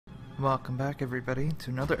Welcome back, everybody, to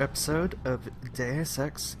another episode of Deus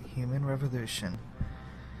Ex Human Revolution.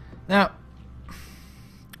 Now,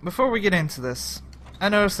 before we get into this, I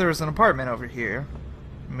noticed there was an apartment over here.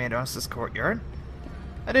 You may notice this courtyard.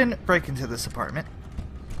 I didn't break into this apartment.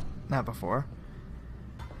 Not before.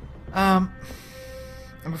 And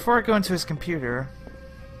before I go into his computer,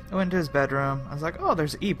 I went into his bedroom. I was like, oh,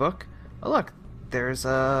 there's an ebook. Oh, look, there's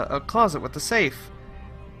a closet with a safe.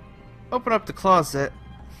 Open up the closet.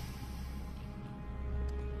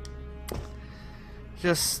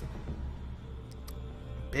 Just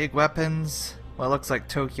big weapons. What looks like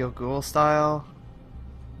Tokyo Ghoul style.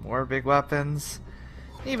 More big weapons.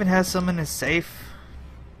 He even has some in his safe.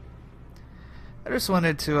 I just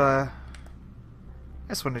wanted to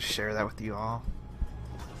share that with you all.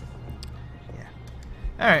 Yeah.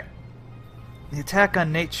 Alright. The attack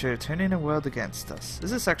on nature, turning the world against us. Is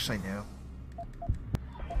this actually new?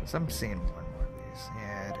 So I'm seeing one more of these.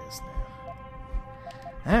 Yeah, it is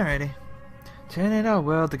new. Alrighty. Turning our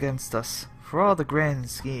world against us. For all the grand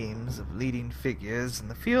schemes of leading figures in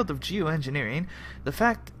the field of geoengineering, the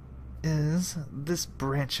fact is, this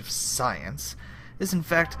branch of science is in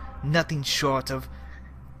fact nothing short of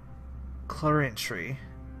clementry.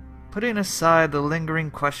 Putting aside the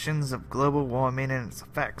lingering questions of global warming and its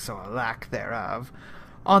effects, or lack thereof,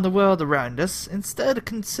 on the world around us, instead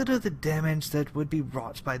consider the damage that would be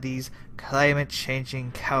wrought by these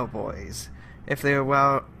climate-changing cowboys if they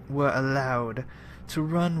were allowed to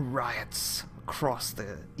run riots across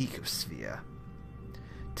the ecosphere.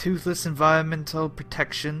 Toothless environmental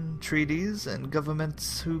protection treaties and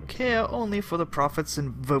governments who care only for the profits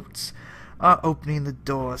and votes are opening the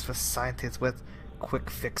doors for scientists with quick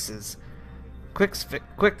fix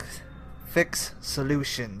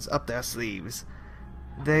solutions up their sleeves.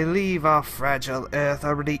 They leave our fragile Earth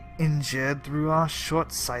already injured through our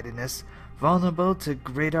short-sightedness, vulnerable to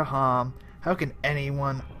greater harm. How can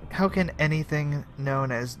anything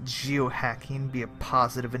known as geohacking be a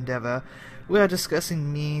positive endeavor? We are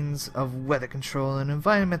discussing means of weather control and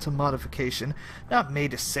environmental modification, not made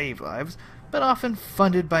to save lives, but often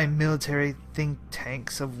funded by military think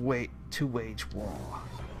tanks to wage war.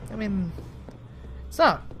 I mean, it's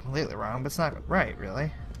not completely wrong, but it's not right,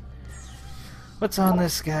 really. What's on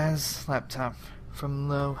this guy's laptop? From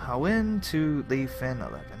Lo Hao-In to Li Fin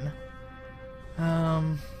 11.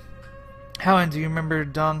 Howen, do you remember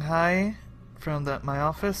Dong Hai from my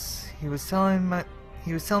office? He was telling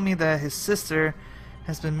me that his sister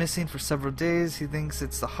has been missing for several days. He thinks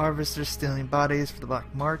it's the harvesters stealing bodies for the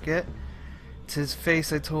black market. To his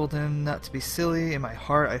face, I told him not to be silly. In my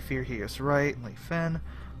heart, I fear he is right. Li Fin.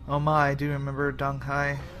 Oh my, I do remember Dong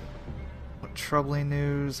Hai. What troubling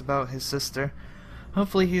news about his sister.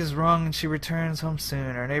 Hopefully he is wrong and she returns home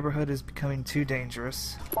soon. Our neighborhood is becoming too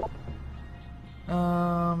dangerous.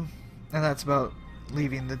 And that's about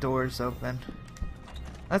leaving the doors open.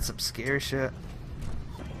 That's some scary shit.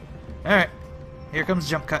 Alright. Here comes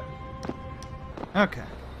jump cut. Okay.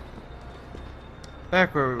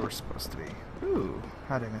 Back where we were supposed to be. Ooh,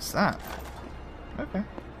 how did I miss that? Okay.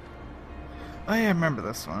 Oh yeah, I remember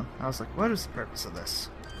this one. I was like, what is the purpose of this?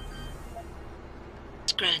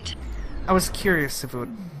 Grant. I was curious if it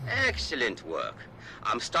would... Excellent work.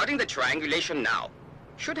 I'm starting the triangulation now.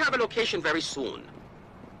 Should have a location very soon.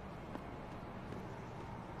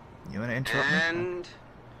 You wanna interrupt me? And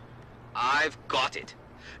I've got it.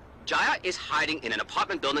 Jaya is hiding in an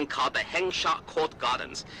apartment building called the Hengsha Court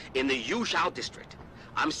Gardens in the Yuzhou district.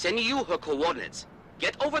 I'm sending you her coordinates.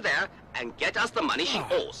 Get over there and get us the money she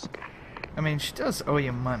owes. I mean, she does owe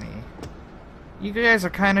you money. You guys are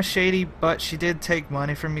kind of shady, but she did take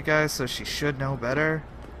money from you guys, so she should know better.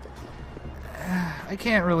 I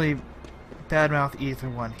can't really badmouth either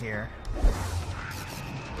one here.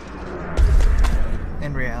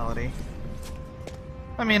 In reality.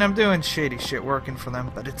 I mean, I'm doing shady shit working for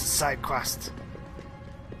them, but it's a side quest.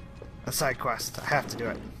 A side quest. I have to do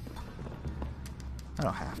it. I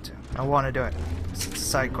don't have to. I want to do it. It's a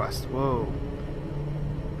side quest. Whoa.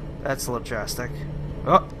 That's a little drastic.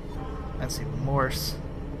 Oh! That's even worse.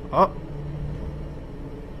 Oh!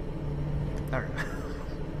 Not really.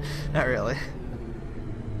 Not really.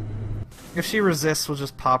 If she resists, we'll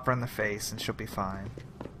just pop her in the face and she'll be fine.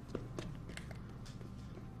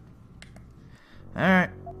 Alright,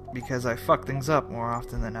 because I fuck things up more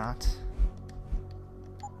often than not.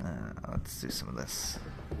 Let's do some of this.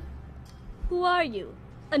 Who are you?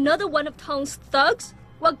 Another one of Tong's thugs?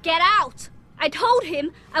 Well, get out! I told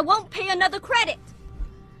him I won't pay another credit.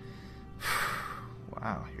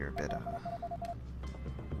 Wow, you're a bit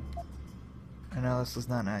I know this is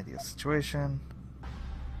not an ideal situation.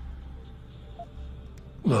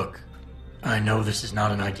 Look, I know this is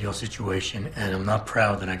not an ideal situation, and I'm not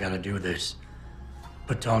proud that I gotta do this.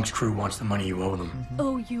 But Tong's crew wants the money you owe them.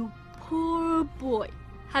 Oh, you poor boy.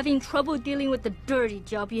 Having trouble dealing with the dirty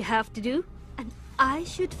job you have to do? And I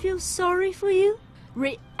should feel sorry for you?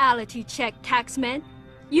 Reality check, taxman.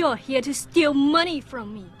 You're here to steal money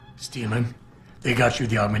from me. Stealing? They got you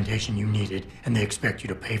the augmentation you needed, and they expect you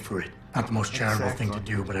to pay for it. Not the most charitable thing to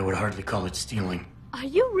do, but I would hardly call it stealing. Are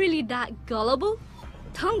you really that gullible?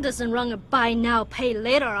 Tong doesn't run a buy now, pay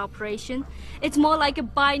later operation. It's more like a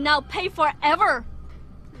buy now, pay forever.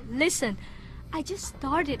 Listen, I just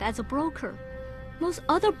started as a broker. Most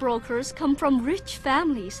other brokers come from rich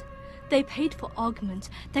families. They paid for augments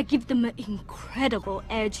that give them an incredible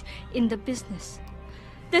edge in the business.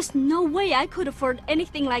 There's no way I could afford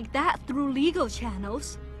anything like that through legal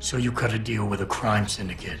channels. So you cut a deal with a crime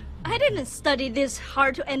syndicate? I didn't study this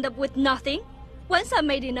hard to end up with nothing. Once I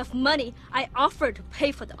made enough money, I offered to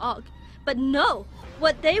pay for the aug. But no,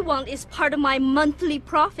 what they want is part of my monthly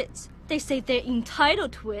profits. They say they're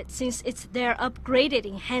entitled to it since it's their upgraded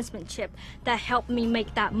enhancement chip that helped me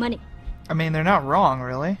make that money. I mean, they're not wrong,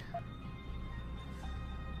 really.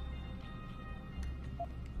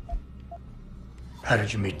 How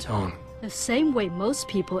did you meet Tong? The same way most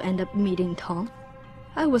people end up meeting Tong.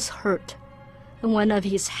 I was hurt, and one of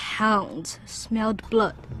his hounds smelled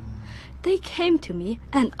blood. They came to me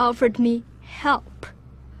and offered me help.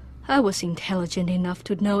 I was intelligent enough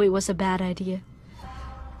to know it was a bad idea,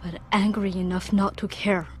 but angry enough not to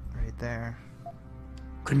care. Right there.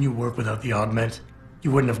 Couldn't you work without the augment?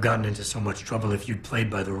 You wouldn't have gotten into so much trouble if you'd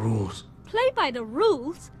played by the rules. Play by the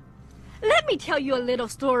rules? Let me tell you a little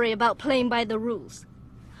story about playing by the rules.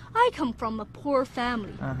 I come from a poor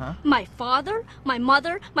family. My father, my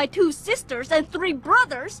mother, my 2 sisters, and 3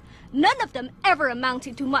 brothers, none of them ever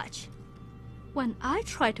amounted to much. When I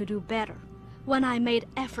tried to do better, when I made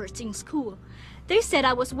efforts in school, they said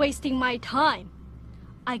I was wasting my time.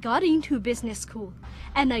 I got into business school,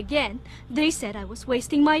 and again, they said I was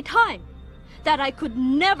wasting my time. That I could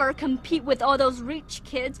never compete with all those rich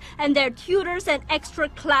kids and their tutors and extra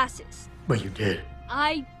classes. But you did.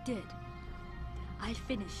 I did. I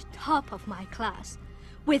finished top of my class,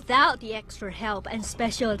 without the extra help and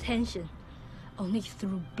special attention, only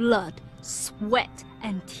through blood, sweat,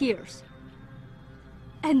 and tears.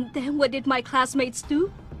 And then what did my classmates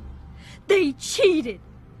do? They cheated.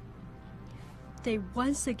 They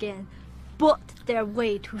once again bought their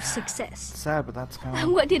way to success. Sad, but that's kind of...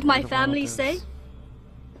 And what did my family say?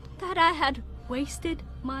 That I had wasted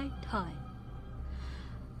my time.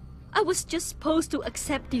 I was just supposed to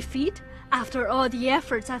accept defeat after all the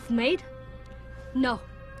efforts I've made? No.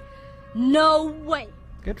 No way.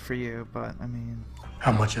 Good for you, but, I mean...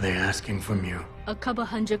 How much are they asking from you? A couple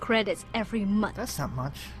hundred credits every month. That's not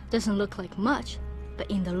much. Doesn't look like much, but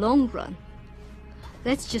in the long run,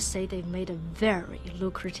 let's just say they've made a very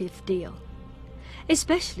lucrative deal.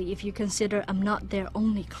 Especially if you consider I'm not their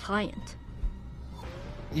only client.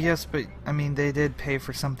 Yes, but, I mean, they did pay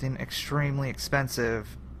for something extremely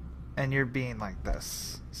expensive, and you're being like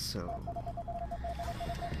this, so...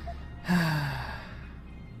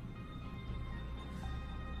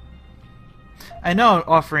 I know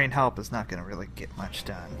offering help is not going to really get much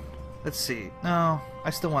done. Let's see. No, I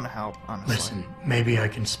still want to help, honestly. Listen, maybe I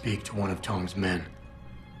can speak to one of Tong's men.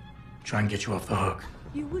 Try and get you off the hook.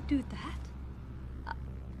 You would do that?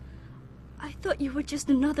 I thought you were just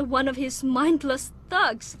another one of his mindless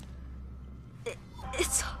thugs.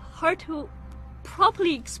 It's hard to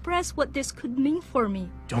properly express what this could mean for me.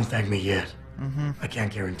 Don't thank me yet. I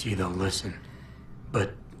can't guarantee they'll listen,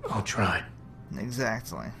 but I'll try.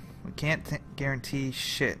 Exactly. We can't guarantee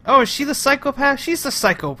shit. Oh, is she the psychopath? She's the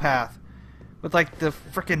psychopath! With, like, the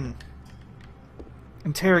frickin'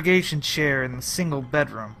 interrogation chair in the single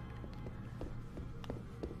bedroom.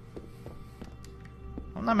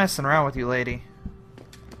 I'm not messing around with you, lady.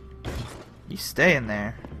 You stay in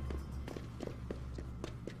there.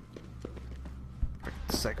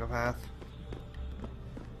 Frickin' psychopath.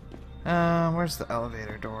 Where's the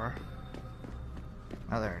elevator door?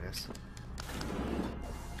 Oh, there it is.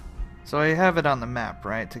 So I have it on the map,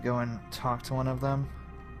 right? To go and talk to one of them.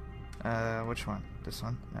 Which one? This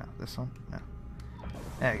one? No. This one? No.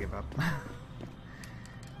 I give up.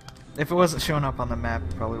 If it wasn't showing up on the map,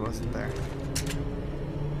 it probably wasn't there.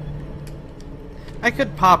 I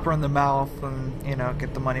could pop her in the mouth and, you know,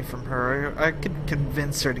 get the money from her. I could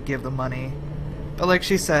convince her to give the money. But like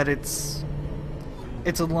she said, it's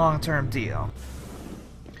a long-term deal.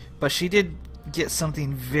 But she did get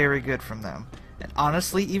something very good from them. And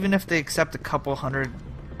honestly, even if they accept a couple hundred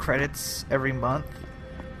credits every month,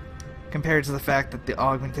 compared to the fact that the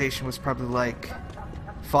augmentation was probably like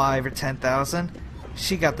 5 or 10,000,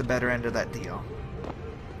 she got the better end of that deal.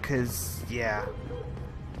 'Cause, yeah.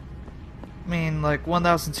 I mean, like,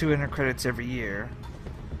 1,200 credits every year.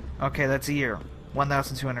 Okay, that's a year.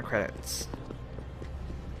 1,200 credits.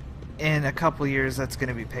 In a couple years, that's going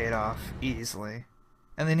to be paid off easily.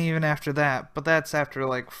 And then even after that, but that's after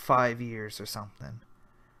like 5 years or something.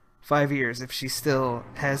 5 years, if she still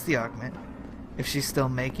has the augment, if she's still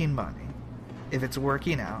making money, if it's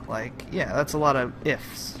working out, like, yeah, that's a lot of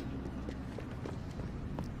ifs.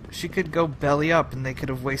 She could go belly up and they could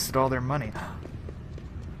have wasted all their money.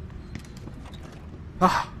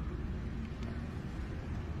 Ah!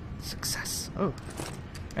 Success. Oh.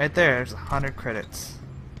 Right there's 100 credits.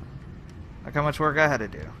 Look how much work I had to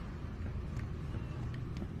do.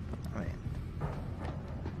 I mean,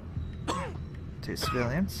 2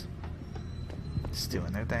 civilians. Just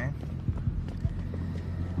doing their thing.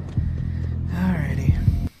 Alrighty.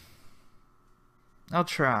 I'll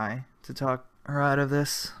try to talk her out of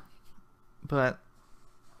this, but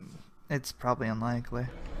it's probably unlikely.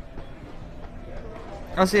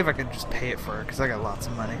 I'll see if I can just pay it for her, because I got lots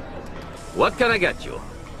of money. What can I get you?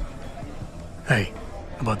 Hey,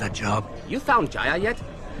 about that job? You found Jaya yet?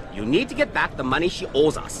 You need to get back the money she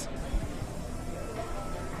owes us.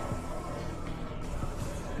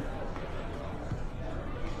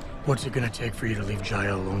 What's it gonna take for you to leave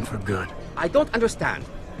Jaya alone for good? I don't understand.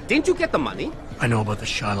 Didn't you get the money? I know about the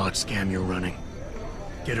Shylock scam you're running.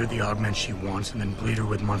 Get her the augment she wants and then bleed her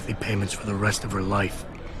with monthly payments for the rest of her life.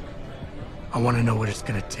 I want to know what it's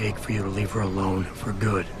gonna take for you to leave her alone for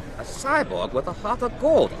good. A cyborg with a heart of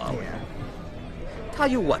gold, are we? Yeah. Tell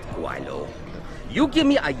you what, Guilo. You give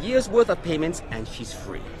me a year's worth of payments and she's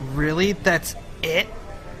free. Really? That's it?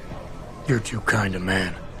 You're too kind a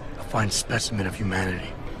man. A fine specimen of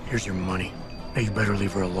humanity. Here's your money. Now you better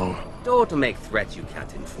leave her alone. Don't make threats you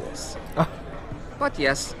can't enforce. But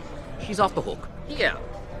yes, she's off the hook. Here,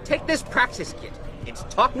 take this praxis kit. It's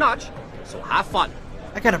top-notch, so have fun.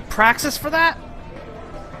 I got a praxis for that?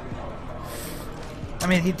 I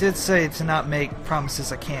mean, he did say to not make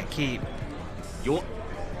promises I can't keep.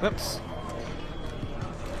 Whoops.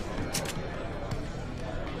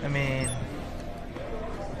 I mean...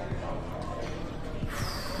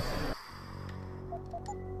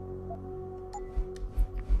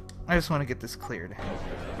 I just want to get this cleared.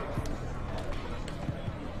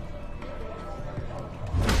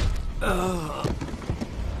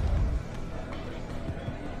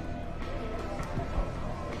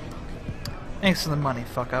 Thanks for the money,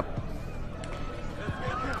 fuck up.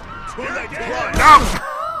 No!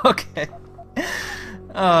 Okay.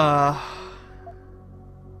 I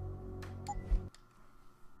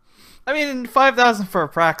mean, 5,000 for a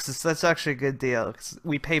praxis, that's actually a good deal, 'cause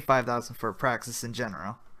we pay 5,000 for a praxis in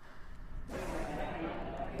general.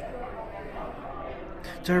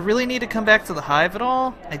 Do I really need to come back to the hive at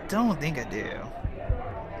all? I don't think I do.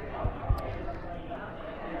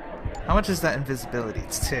 How much is that invisibility?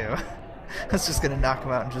 It's 2. That's just gonna knock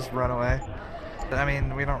him out and just run away. But, I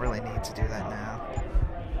mean, we don't really need to do that now.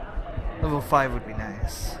 Level 5 would be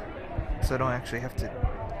nice. So I don't actually have to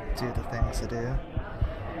do the things to do.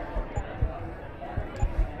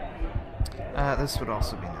 This would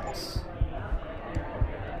also be nice.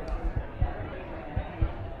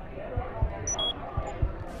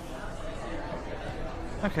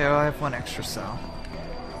 Okay, well I have 1 extra cell.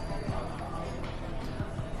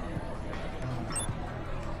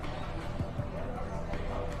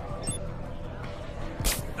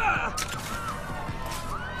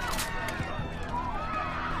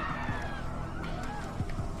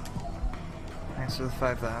 Thanks for the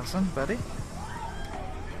 5,000, buddy.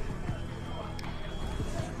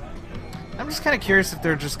 I'm just kind of curious if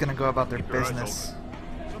they're just gonna go about their business.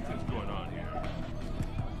 Something's going on here.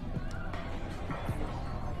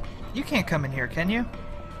 You can't come in here, can you?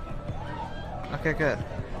 Okay, good.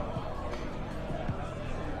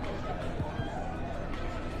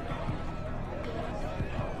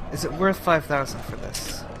 Is it worth 5,000 for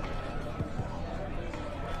this?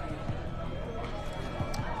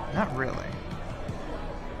 Not really.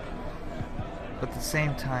 But at the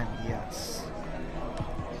same time, yes.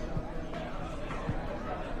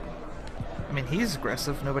 I mean, he's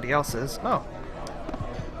aggressive, nobody else is. Oh.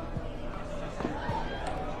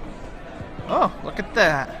 Oh, look at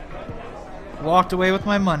that. Walked away with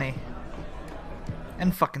my money.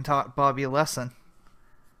 And fucking taught Bobby a lesson.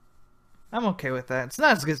 I'm okay with that. It's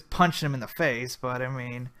not as good as punching him in the face, but I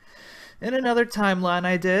mean, in another timeline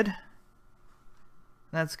I did.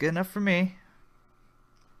 That's good enough for me.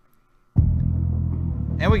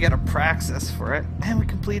 And we got a praxis for it. And we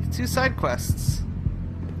completed 2 side quests.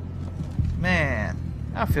 Man,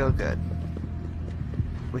 I feel good.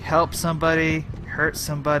 We helped somebody, hurt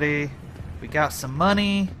somebody, we got some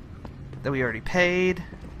money that we already paid,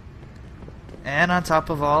 and on top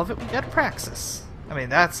of all of it, we got Praxis. I mean,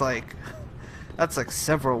 that's like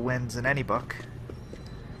several wins in any book.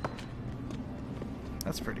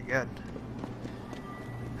 That's pretty good.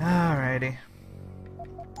 Alrighty.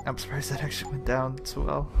 I'm surprised that actually went down so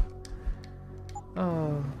well.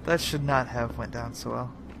 Oh, that should not have went down so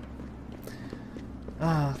well.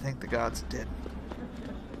 Oh, thank the gods it did.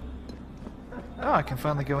 Oh, I can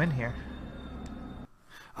finally go in here.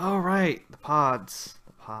 Oh, right. The pods.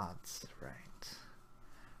 The pods. Right.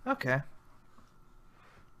 Okay.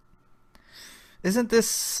 Isn't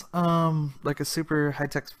this, like a super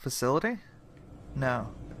high-tech facility? No.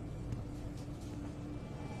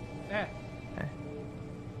 Hey. Hey.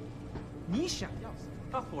 你想要什么？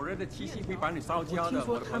那火热的气息会把你烧焦的，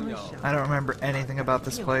我的朋友。 I don't remember anything about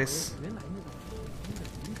this place.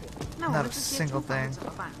 Not a single thing.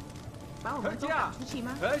 特价！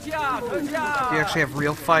特价！特价！ Do you actually have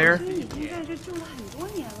real fire? 已经在这住了很多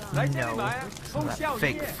年了。 来这里 No. 买啊， It's 偷 not 笑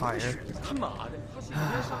fake 夜。 fire. 他妈的！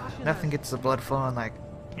 Nothing gets the blood flowing like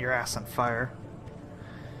your ass on fire.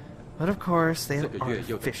 But of course, they have 这个月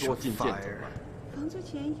又得 artificial 多进件走 fire. 了。房租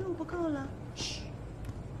钱又不够了。嘘，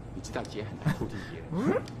你知道姐很难固定别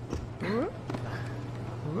人。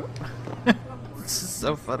 This is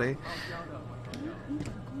so funny. 你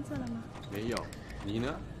找工作了吗？没有，你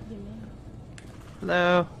呢？也没有。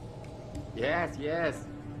 Hello. Yes, yes.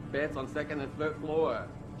 Beds on second and third floor.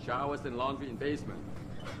 Showers and laundry in basement.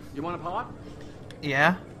 You want a pod?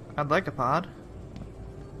 Yeah, I'd like a pod.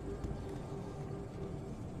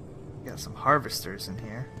 Got some harvesters in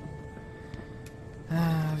here.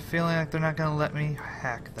 Feeling like they're not gonna let me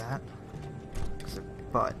hack that. 'Cause they're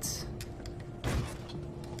butts.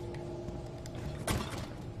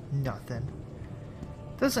 Nothing.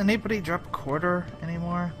 Does anybody drop a quarter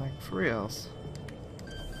anymore? Like, for reals?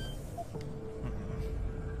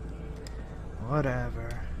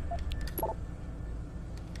 Whatever.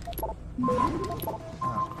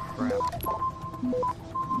 Oh, crap.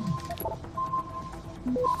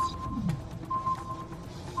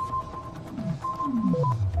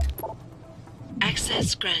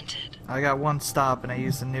 Access granted. I got one stop and I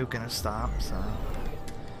used a nuke and a stop, so...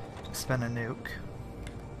 Spend a nuke.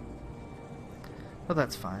 Well,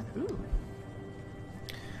 that's fine. Ooh.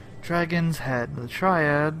 Dragon's Head, the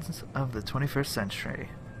triads of the 21st century.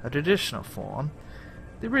 A traditional form.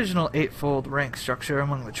 The original eightfold rank structure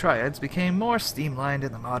among the triads became more streamlined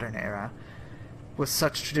in the modern era, with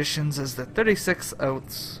such traditions as the 36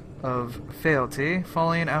 oaths of fealty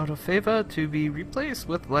falling out of favor to be replaced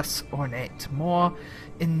with less ornate, more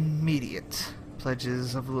immediate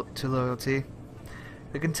pledges to loyalty.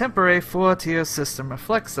 The contemporary four-tier system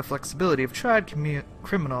reflects the flexibility of triad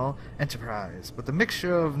criminal enterprise, with a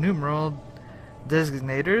mixture of numeral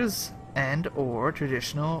designators and/or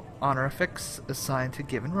traditional honorifics assigned to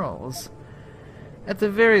given roles. At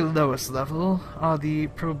the very lowest level are the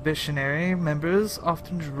probationary members,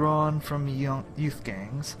 often drawn from youth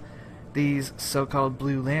gangs. These so-called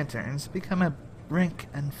Blue Lanterns become a rank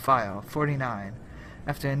and file 49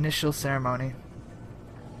 after initial ceremony.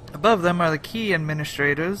 Above them are the key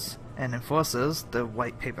administrators and enforcers, the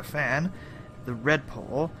White Paper Fan, the Red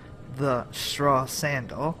Pole, the Straw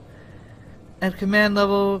Sandal. At command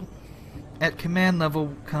level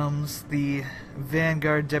comes the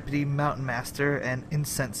Vanguard Deputy Mountain Master and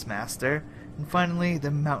Incense Master, and finally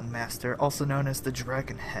the Mountain Master, also known as the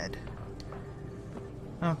Dragon Head.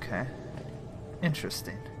 Okay.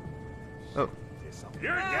 Interesting. Oh.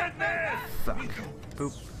 Fuck.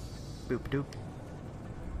 Boop. Boop doop.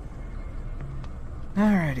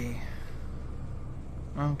 Alrighty.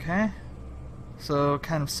 Okay. So,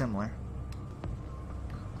 kind of similar.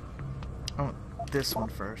 Oh, this one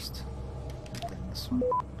first. Then this one.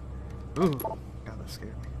 Ooh. God, that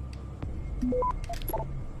scared me.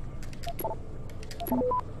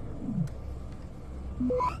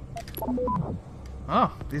 Oh,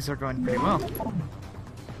 these are going pretty well.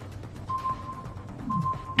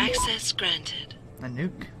 Access granted. A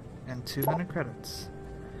nuke and 200 credits.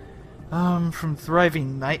 From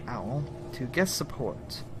Thriving Night Owl to guest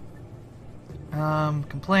support.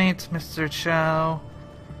 Complaint, Mr. Chow.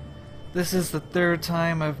 This is the third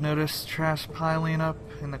time I've noticed trash piling up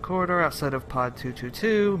in the corridor outside of Pod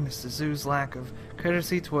 222. Mr. Zoo's lack of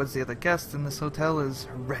courtesy towards the other guests in this hotel is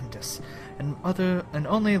horrendous, and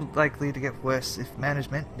only likely to get worse if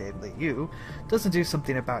management, namely you, doesn't do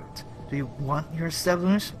something about it. Do you want your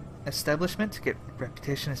establishment to get a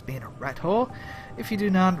reputation as being a rat hole? If you do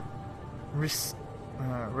not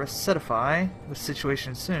resetify the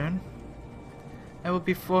situation soon, I will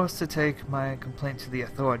be forced to take my complaint to the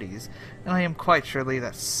authorities, and I am quite surely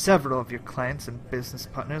that several of your clients and business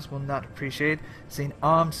partners will not appreciate seeing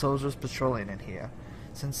armed soldiers patrolling in here.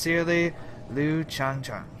 Sincerely, Liu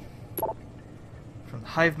Changchang. From the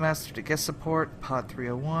Hive Master to guest support, Pod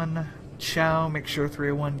 301. Chow, make sure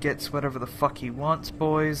 301 gets whatever the fuck he wants,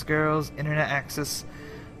 boys, girls, internet access,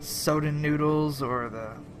 soda noodles, or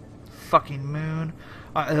the fucking moon.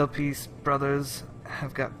 Our LP brothers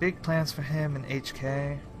have got big plans for him and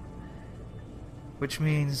HK, which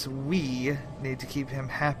means we need to keep him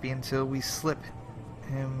happy until we slip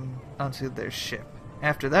him onto their ship.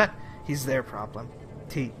 After that, he's their problem.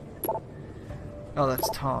 T. Oh, that's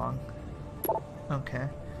Tong. Okay.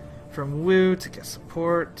 From Wu to get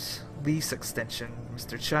support, lease extension,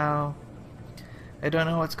 Mr. Chow. I don't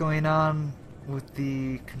know what's going on with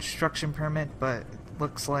the construction permit, but it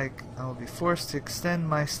looks like I will be forced to extend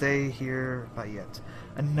my stay here by yet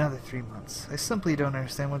another 3 months. I simply don't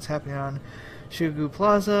understand what's happening on Shugu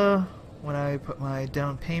Plaza. When I put my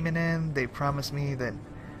down payment in, they promised me that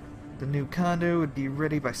the new condo would be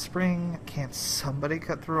ready by spring. Can't somebody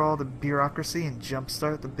cut through all the bureaucracy and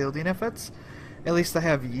jumpstart the building efforts? At least I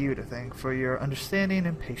have you to thank for your understanding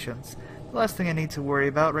and patience. The last thing I need to worry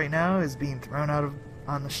about right now is being thrown out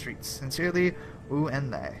on the streets. Sincerely, Wu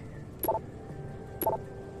and They. Oh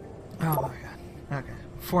my god. Okay.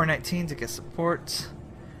 419 to get support.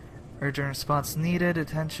 Urgent response needed.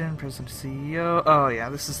 Attention. President CEO. Oh yeah,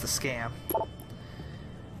 this is the scam.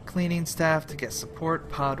 Cleaning staff to get support.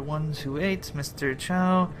 Pod 128. Mr.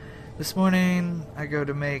 Chow. This morning, I go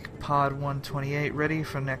to make Pod 128 ready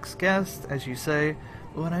for next guest, as you say,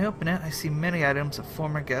 but when I open it, I see many items of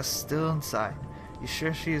former guests still inside. You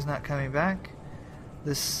sure she is not coming back?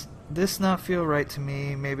 This not feel right to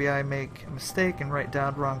me. Maybe I make a mistake and write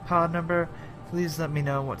down wrong pod number. Please let me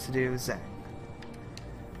know what to do, Zhang.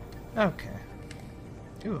 Okay.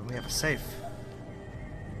 Ooh, we have a safe.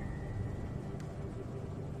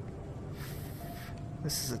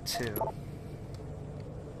 This is a 2.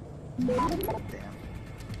 Damn.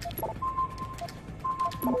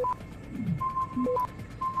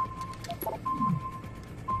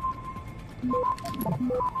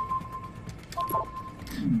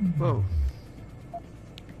 Whoa.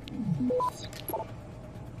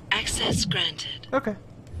 Access granted. Okay.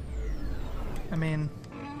 I mean,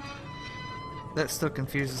 that still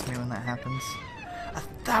confuses me when that happens.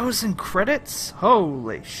 1,000 credits?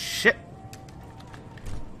 Holy shit.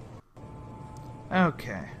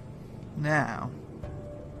 Okay. Now,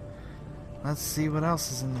 let's see what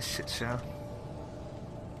else is in this shit show.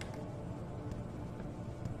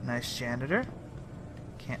 Nice janitor.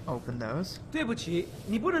 Can't open those. 对不起，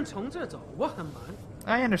你不能从这走，我很忙。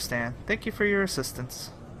 I understand. Thank you for your assistance,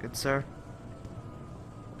 good sir.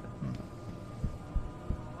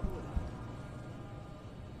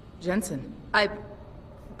 Jensen, I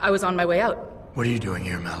was on my way out. What are you doing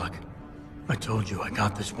here, Malik? I told you I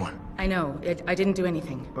got this one. I know. I didn't do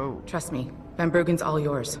anything. Oh. Trust me. Van Bruggen's all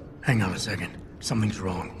yours. Hang on a second. Something's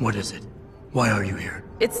wrong. What is it? Why are you here?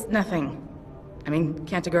 It's nothing. I mean,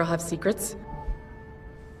 can't a girl have secrets?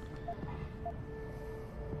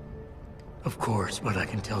 Of course, but I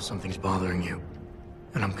can tell something's bothering you.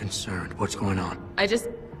 And I'm concerned. What's going on? I just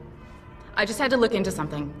had to look into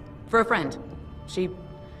something. For a friend. She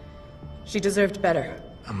deserved better.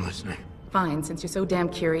 I'm listening. Fine, since you're so damn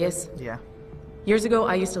curious. Yeah. Years ago,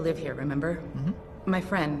 I used to live here, remember? Mm-hmm. My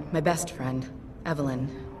friend, my best friend, Evelyn.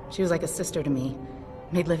 She was like a sister to me.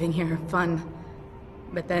 Made living here fun.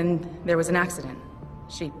 But then there was an accident.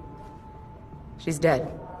 She's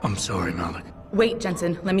dead. I'm sorry, Malik. Wait,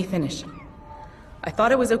 Jensen, let me finish. I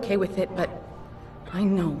thought I was okay with it, but I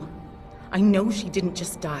know she didn't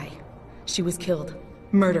just die. She was killed.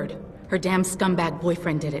 Murdered. Her damn scumbag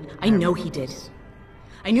boyfriend did it. I know he did.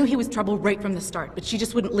 I knew he was trouble right from the start, but she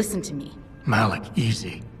just wouldn't listen to me. Malik,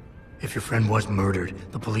 easy. If your friend was murdered,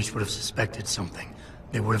 the police would have suspected something.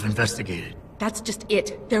 They would have investigated. That's just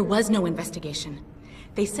it. There was no investigation.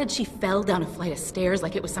 They said she fell down a flight of stairs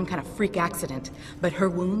like it was some kind of freak accident. But her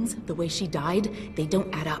wounds, the way she died, they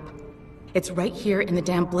don't add up. It's right here in the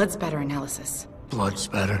damn blood spatter analysis. Blood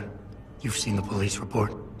spatter? You've seen the police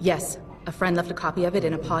report? Yes. A friend left a copy of it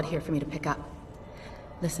in a pod here for me to pick up.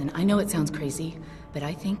 Listen, I know it sounds crazy, but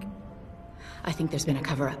I think there's been a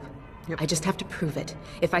cover-up. Yep. I just have to prove it.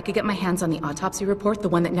 If I could get my hands on the autopsy report, the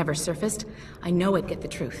one that never surfaced, I know I'd get the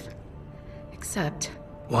truth. Except...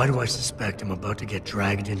 Why do I suspect I'm about to get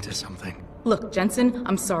dragged into something? Look, Jensen,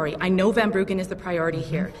 I'm sorry. I know Van Bruggen is the priority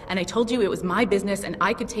here, and I told you it was my business and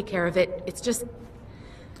I could take care of it. It's just...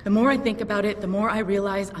 The more I think about it, the more I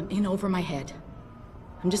realize I'm in over my head.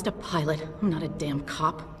 I'm just a pilot. I'm not a damn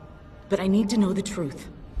cop. but I need to know the truth.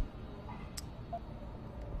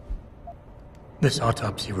 This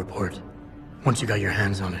autopsy report, once you got your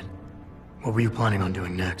hands on it, what were you planning on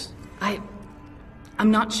doing next?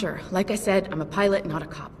 I'm not sure. Like I said, I'm a pilot, not a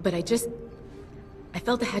cop, but I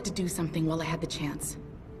felt I had to do something while I had the chance.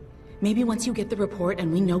 Maybe once you get the report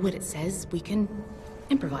and we know what it says, we can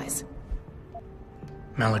improvise.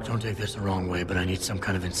 Malik, don't take this the wrong way, but I need some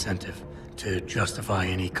kind of incentive to justify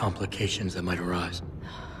any complications that might arise.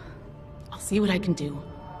 I'll see what I can do,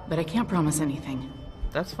 but I can't promise anything.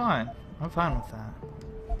 That's fine. I'm fine with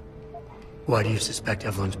that. Why do you suspect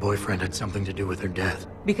Evelyn's boyfriend had something to do with her death?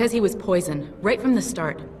 Because he was poison, right from the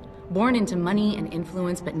start. Born into money and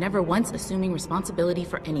influence, but never once assuming responsibility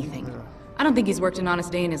for anything. I don't think he's worked an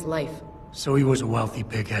honest day in his life. So he was a wealthy,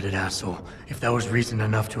 pig-headed asshole. If that was reason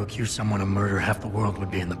enough to accuse someone of murder, half the world would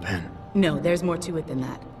be in the pen. No, there's more to it than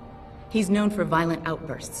that. He's known for violent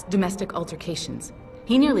outbursts, domestic altercations.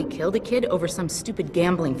 He nearly killed a kid over some stupid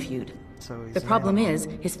gambling feud. The problem is,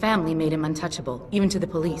 his family made him untouchable, even to the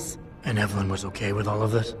police. And Evelyn was okay with all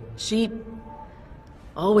of this? She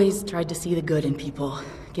always tried to see the good in people,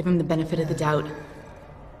 give him the benefit of the doubt.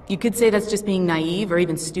 You could say that's just being naive or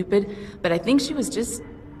even stupid, but I think she was just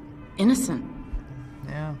innocent.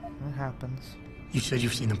 Yeah, it happens. You said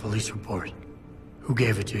you've seen the police report. Who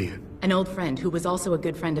gave it to you? An old friend who was also a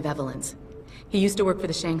good friend of Evelyn's. He used to work for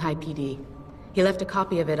the Shanghai PD. He left a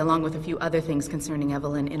copy of it along with a few other things concerning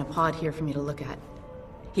Evelyn in a pod here for me to look at.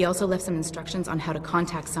 He also left some instructions on how to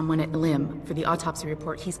contact someone at Lim for the autopsy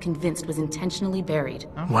report he's convinced was intentionally buried.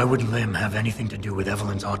 Why would Lim have anything to do with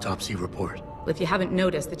Evelyn's autopsy report? Well, if you haven't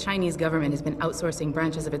noticed, the Chinese government has been outsourcing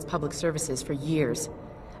branches of its public services for years.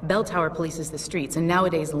 Bell Tower polices the streets, and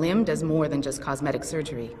nowadays Lim does more than just cosmetic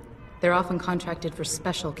surgery. They're often contracted for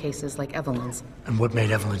special cases like Evelyn's. And what made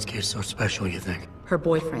Evelyn's case so special, you think? Her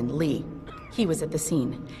boyfriend, Lee. He was at the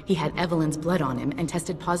scene. He had Evelyn's blood on him and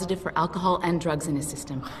tested positive for alcohol and drugs in his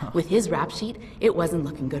system. With his rap sheet, it wasn't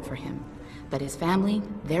looking good for him. But his family,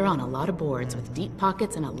 they're on a lot of boards with deep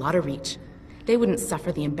pockets and a lot of reach. They wouldn't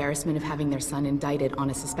suffer the embarrassment of having their son indicted on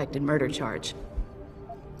a suspected murder charge.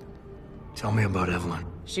 Tell me about Evelyn.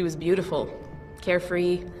 She was beautiful,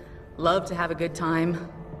 carefree, loved to have a good time.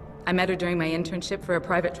 I met her during my internship for a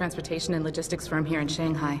private transportation and logistics firm here in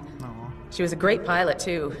Shanghai. She was a great pilot,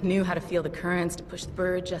 too. Knew how to feel the currents, to push the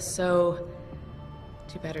bird just so.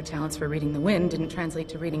 Too bad her talents for reading the wind didn't translate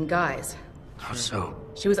to reading guys. How so?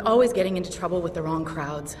 She was always getting into trouble with the wrong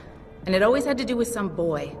crowds. And it always had to do with some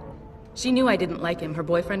boy. She knew I didn't like him. Her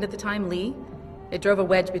boyfriend at the time, Lee. It drove a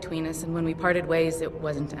wedge between us, and when we parted ways, it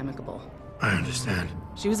wasn't amicable. I understand.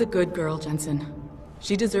 She was a good girl, Jensen.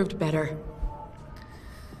 She deserved better.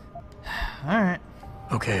 Alright.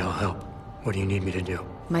 Okay, I'll help. What do you need me to do?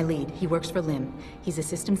 My lead, he works for Lim. He's a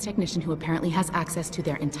systems technician who apparently has access to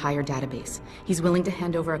their entire database. He's willing to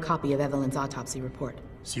hand over a copy of Evelyn's autopsy report.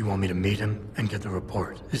 So you want me to meet him and get the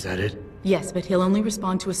report? Is that it? Yes, but he'll only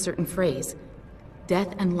respond to a certain phrase.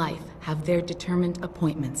 Death and life have their determined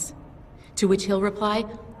appointments. To which he'll reply,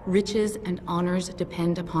 riches and honors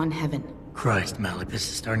depend upon heaven. Christ, Malik, this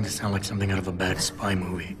is starting to sound like something out of a bad spy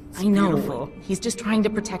movie. I know. He's just trying to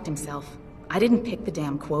protect himself. I didn't pick the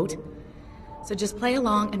damn quote. So just play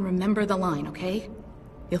along and remember the line, okay?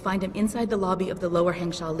 You'll find him inside the lobby of the Lower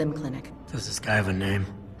Hengsha Lim Clinic. Does this guy have a name?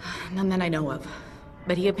 None that I know of.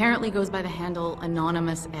 But he apparently goes by the handle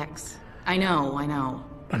Anonymous X. I know.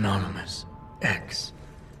 Anonymous X.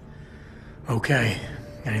 Okay.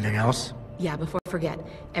 Anything else? Yeah, before I forget,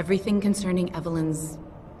 everything concerning Evelyn's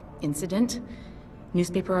incident,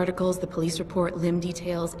 newspaper articles, the police report, Lim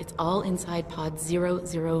details, it's all inside pod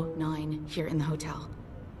 009 here in the hotel.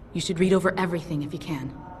 You should read over everything if you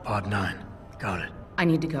can. Pod 9. Got it. I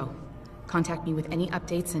need to go. Contact me with any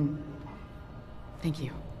updates and... Thank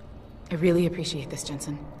you. I really appreciate this,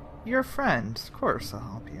 Jensen. You're a friend. Of course I'll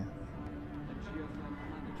help you.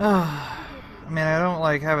 I mean, I don't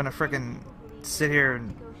like having to frickin' sit here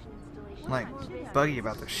and, like, bug you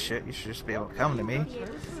about this shit. You should just be able to come to me.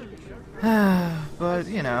 But,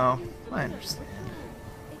 you know, I understand.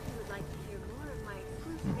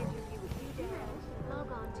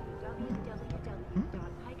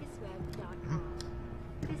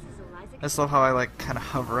 I just love how I, like, kind of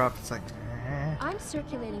hover up. It's like, I'm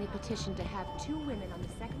circulating a petition to have 2 women on the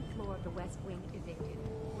 2nd floor of the West Wing evicted.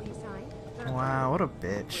 Will you sign? Wow, what a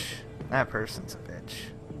bitch. That person's a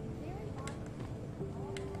bitch.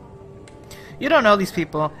 You don't know these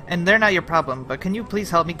people, and they're not your problem, but can you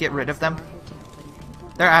please help me get rid of them?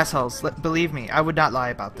 They're assholes. Believe me, I would not lie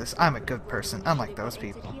about this. I'm a good person, unlike those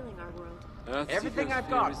people. Everything I've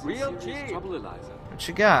got, real cheap. What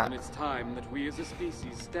you got? And it's time that we as a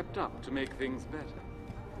species stepped up to make things better.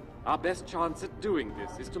 Our best chance at doing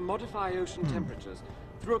this is to modify ocean temperatures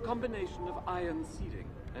through a combination of ion seeding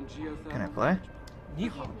and geothermal. Can I play? 你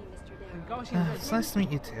好，很高兴 It's nice to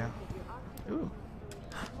meet you too. Ooh.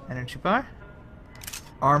 Energy bar?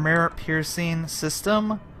 Armor piercing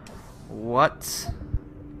system? What?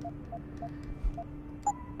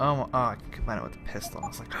 Oh, I can combine it with the pistol. I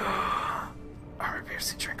was like, armor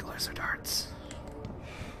piercing trick laser darts.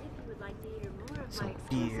 So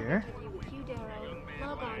beer.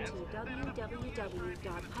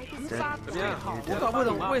 我搞不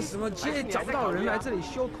懂为什么街找不到人来这里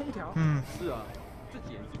修空调。是啊，这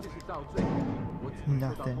简直就是造罪。我只知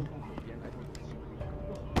道空 Nothing. 口别来通知。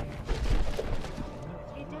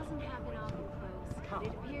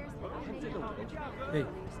 Hey,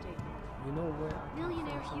 you know where?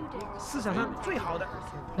 市场上最好的。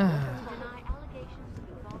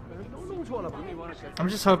都弄错了吧？ I'm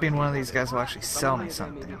just hoping one of these guys will actually sell me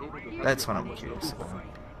something. That's what I'm curious about.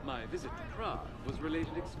 My visit to Prague was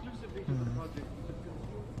related exclusively to the project.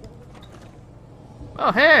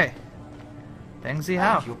 Oh, hey! Dingsy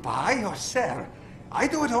how? You buy or sell? I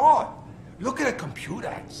do it all. Look at a computer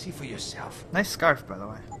and see for yourself. Nice scarf, by the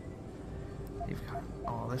way. You've got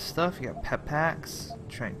all this stuff. You got pep packs,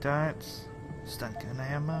 trank darts, stun gun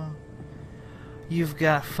ammo. You've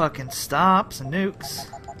got fucking stops and nukes.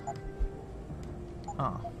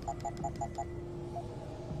 Oh.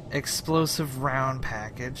 Explosive round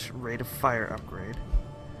package, rate of fire upgrade.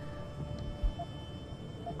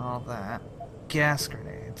 All that. Gas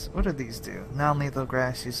grenades. What do these do? Non-lethal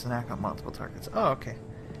gas used to knock out multiple targets. Oh, okay.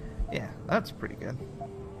 Yeah, that's pretty good.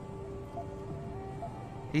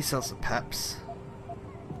 He sells the peps.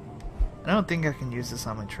 I don't think I can use this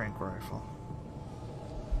on my trank rifle.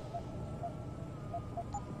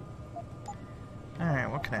 Alright,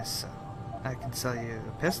 what can I sell? I can sell you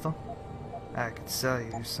a pistol. I can sell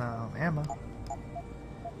you some ammo.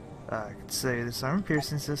 I can sell you this armor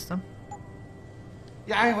piercing system.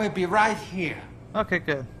 Yeah, I will be right here. Okay,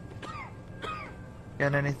 good.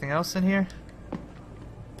 Got anything else in here?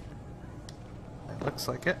 It looks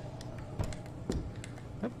like it.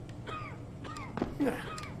 Oop.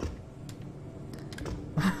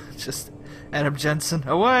 Just Adam Jensen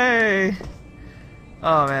away!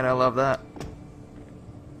 Oh man, I love that.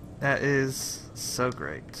 That is so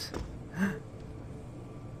great.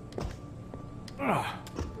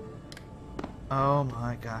 Oh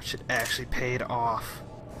my gosh, it actually paid off.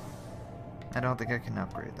 I don't think I can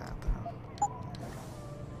upgrade that though.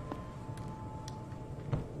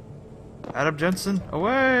 Adam Jensen,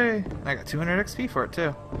 away! I got 200 XP for it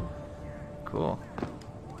too. Cool.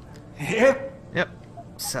 Yep. Yep.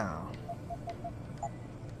 So.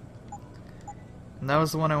 And that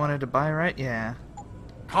was the one I wanted to buy, right? Yeah.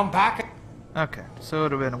 Come back. Okay, so it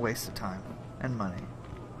would have been a waste of time and money.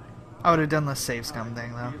 I would have done the save scum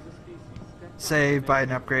thing though. Save, buy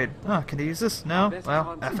an upgrade. Oh, can I use this? No?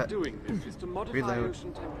 Well, F it. Reload.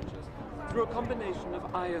 Through a combination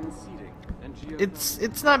of ion seeding and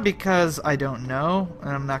It's not because I don't know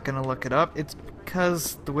and I'm not gonna look it up. It's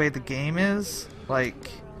because the way the game is,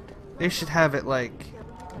 like, they should have it like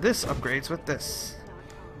this upgrades with this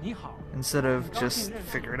instead of just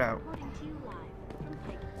figure it out.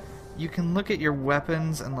 You can look at your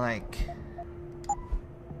weapons and like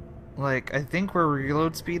I think where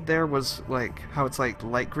reload speed there was like how it's like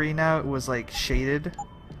light green now, it was like shaded,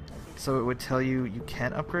 so it would tell you you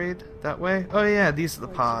can't upgrade that way. Oh yeah, these are the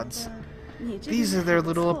pods. These are their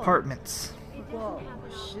little apartments.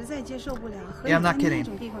 Yeah, I'm not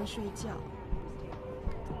kidding.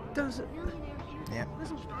 Yeah.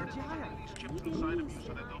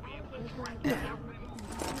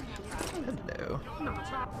 Hello.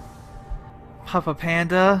 Papa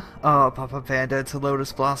Panda. Oh, Papa Panda, it's a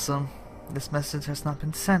Lotus Blossom. This message has not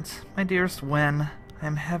been sent. My dearest Wen, I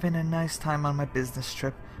am having a nice time on my business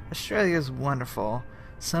trip. Australia is wonderful.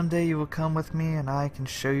 Someday you will come with me and I can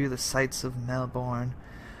show you the sights of Melbourne.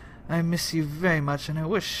 I miss you very much and I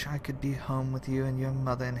wish I could be home with you and your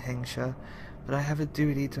mother in Hengsha, but I have a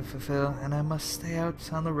duty to fulfill and I must stay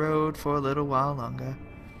out on the road for a little while longer.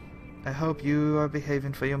 I hope you are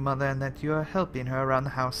behaving for your mother and that you are helping her around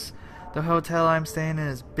the house. The hotel I'm staying in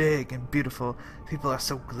is big and beautiful. People are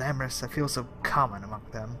so glamorous, I feel so common among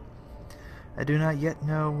them. I do not yet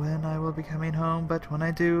know when I will be coming home, but when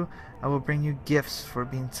I do, I will bring you gifts for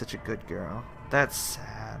being such a good girl. That's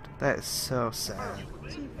sad. That is so sad.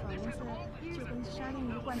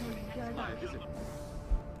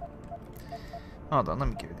 Hold on, let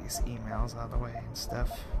me get these emails out of the way and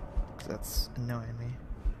stuff, 'cause that's annoying me.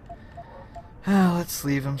 Let's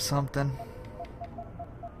leave him something.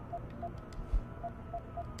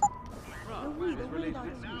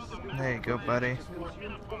 There you you go, buddy.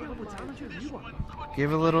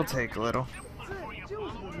 Give a little, take a little.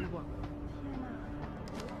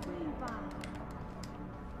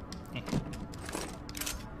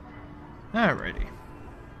 Alrighty.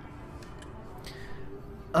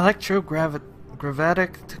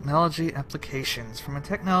 Electrogravitic technology applications from a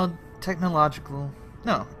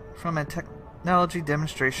technology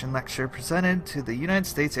demonstration lecture presented to the United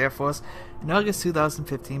States Air Force in August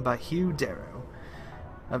 2015 by Hugh Darrow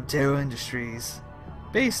of Darrow Industries.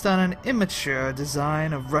 Based on an immature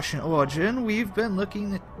design of Russian origin, we've been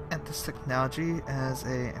looking at this technology as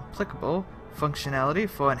a applicable functionality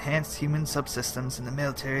for enhanced human subsystems in the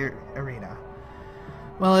military arena.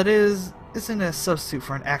 While it isn't a substitute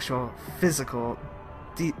for an actual physical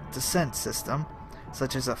descent system,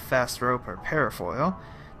 such as a fast rope or parafoil,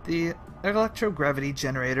 the electrogravity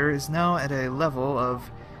generator is now at a level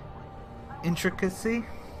of intricacy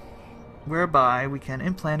whereby we can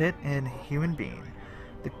implant it in a human being.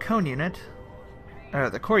 The core unit,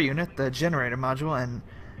 the generator module, and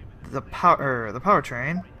the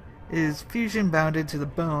powertrain is fusion bounded to the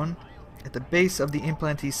bone at the base of the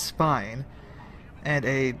implantee's spine, and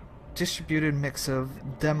a distributed mix of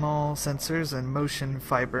demol sensors and motion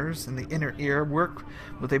fibers in the inner ear work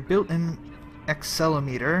with a built-in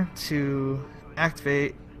accelerometer to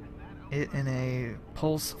activate it in a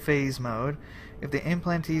pulse phase mode if the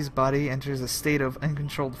implantee's body enters a state of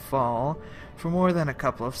uncontrolled fall for more than a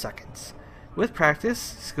couple of seconds. With practice,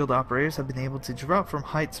 skilled operators have been able to drop from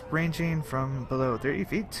heights ranging from below 30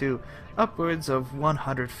 feet to upwards of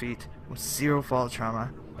 100 feet with zero fall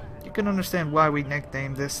trauma. You can understand why we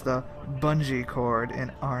nicknamed this the bungee cord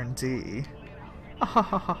in R&D.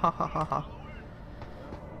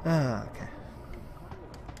 Okay.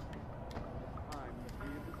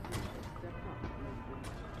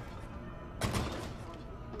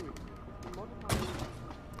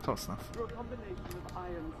 Close enough.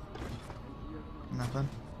 Nothing.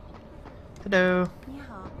 Hello.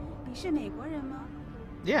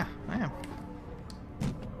 Yeah, I am.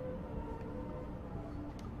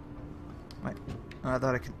 Wait. Oh, I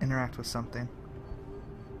thought I could interact with something.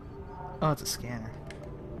 Oh, it's a scanner.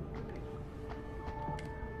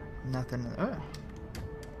 Nothing. Oh.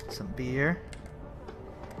 Some beer.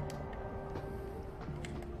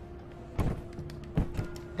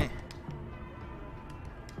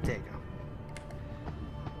 There you go.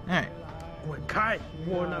 Alright.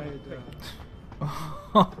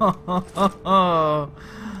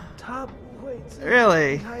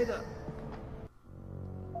 Really?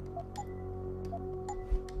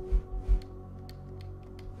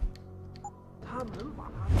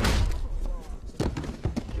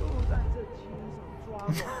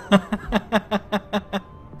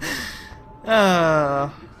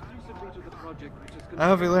 I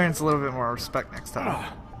hope he learns a little bit more respect next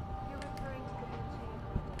time.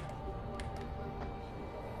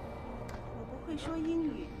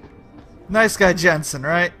 Nice guy Jensen,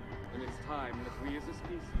 right?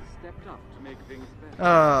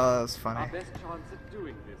 Oh, that was funny.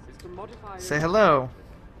 Say hello.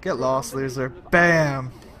 Get lost, loser.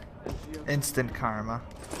 Bam! Instant karma.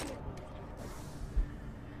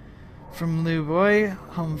 From Lou Boy,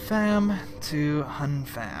 Hum Fam to Hun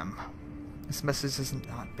Fam. This message has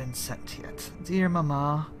not been sent yet. Dear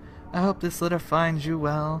Mama, I hope this letter finds you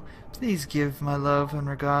well. Please give my love and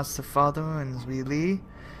regards to Father and Zui Li.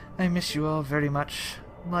 I miss you all very much.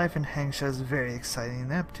 Life in Hangsha is very exciting.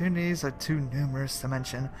 The opportunities are too numerous to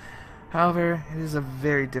mention. However, it is a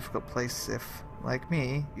very difficult place if, like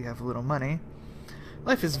me, you have little money.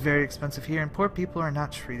 Life is very expensive here, and poor people are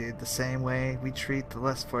not treated the same way we treat the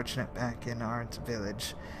less fortunate back in our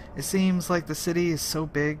village. It seems like the city is so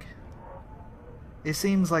big.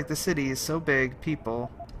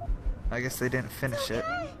 People... I guess they didn't finish it.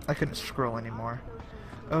 I couldn't scroll anymore.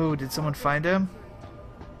 Oh, did someone find him?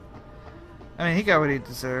 I mean, he got what he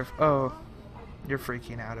deserved. Oh, you're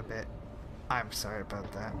freaking out a bit. I'm sorry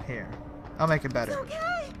about that. Here, I'll make it better. It's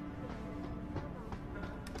okay.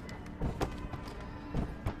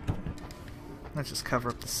 Let's just cover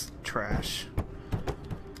up this trash.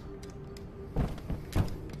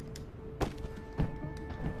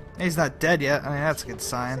 He's not dead yet. I mean, that's a good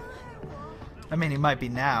sign. I mean, he might be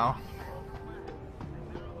now.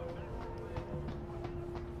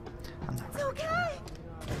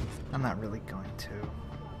 I'm not really going to.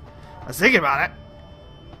 I was thinking about it,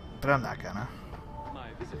 but I'm not gonna.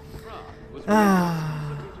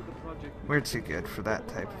 We're too good for that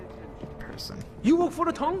type of person. You work for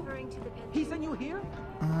the Tong? He sent you here?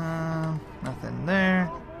 Nothing there.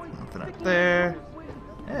 Nothing up there.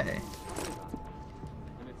 Hey.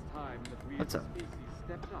 What's up?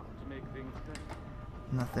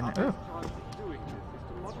 Nothing. Oh.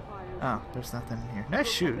 Oh, there's nothing in here. Nice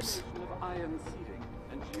shoes.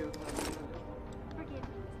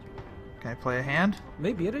 Can I play a hand?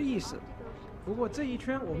 I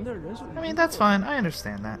mean, that's fine. I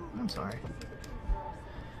understand that. I'm sorry.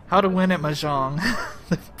 How to win at Mahjong.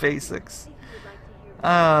 The basics.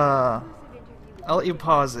 I'll let you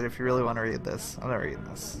pause it if you really want to read this. I'm not reading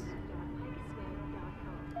this.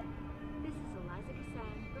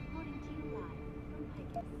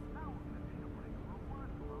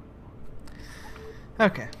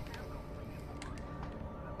 Okay.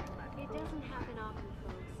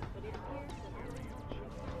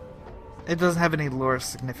 It doesn't have any lore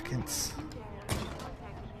significance.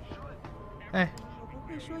 Hey.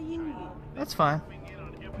 That's fine.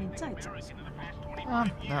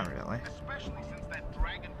 Not really.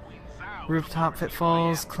 Rooftop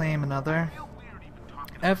pitfalls claim another.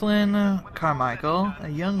 Evelyn Carmichael, a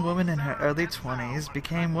young woman in her early 20s,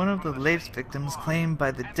 became one of the latest victims claimed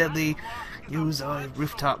by the deadly Yuzoi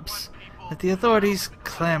rooftops, that the authorities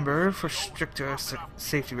clamber for stricter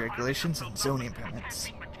safety regulations and zoning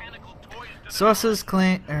permits. Sources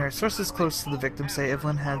close to the victim say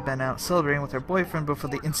Evelyn had been out celebrating with her boyfriend before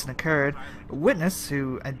the incident occurred. A witness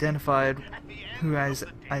whose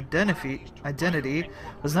identity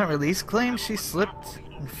was not released claims she slipped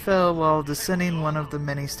and fell while descending one of the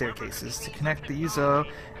many staircases to connect the Yuzhou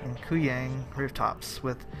and Kuyang rooftops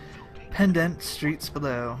with pendant streets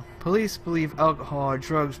below. Police believe alcohol or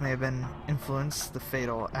drugs may have influenced the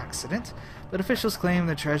fatal accident, but officials claim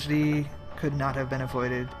the tragedy could not have been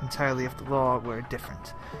avoided entirely if the law were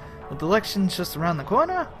different. With the elections just around the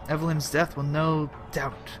corner, Evelyn's death will no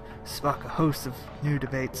doubt spark a host of new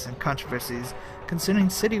debates and controversies concerning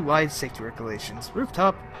citywide safety regulations.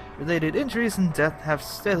 Rooftop-related injuries and death have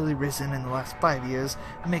steadily risen in the last 5 years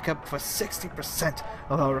and make up for 60%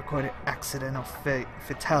 of all recorded accidental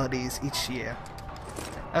fatalities each year.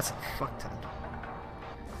 That's a fuck ton.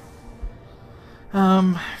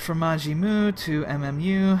 From Majimu to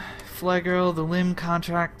MMU, Flygirl, the limb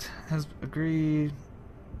contact has agreed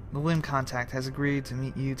to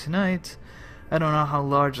meet you tonight. I don't know how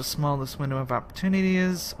large or small this window of opportunity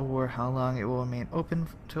is, or how long it will remain open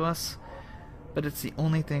to us, but it's the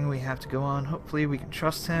only thing we have to go on. Hopefully we can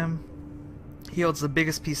trust him. He holds the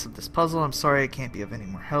biggest piece of this puzzle. I'm sorry I can't be of any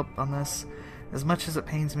more help on this. As much as it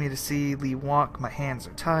pains me to see Lee walk, my hands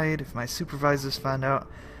are tied. If my supervisors found out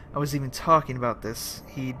I was even talking about this,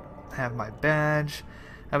 he'd have my badge.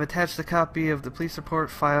 I've attached a copy of the police report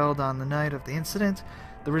filed on the night of the incident.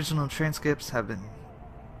 The original transcripts have been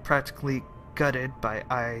practically gutted by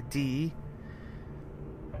ID.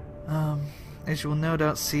 As you will no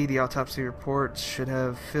doubt see, the autopsy report should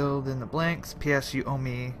have filled in the blanks. P.S. You owe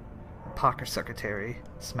me a poker secretary.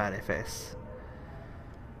 Smiley face.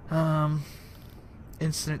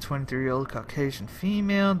 Incident: 23-year-old Caucasian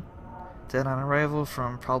female, dead on arrival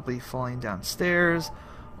from probably falling downstairs.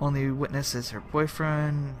 Only witness is her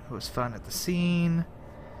boyfriend, who was found at the scene.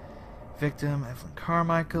 Victim: Evelyn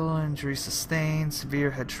Carmichael. Injury sustained: severe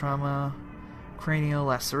head trauma, cranial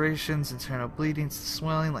lacerations, internal bleeding to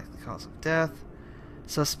swelling, likely cause of death.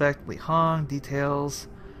 Suspect: Li Hong. Details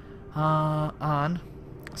on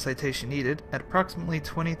citation needed at approximately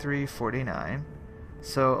 23:49,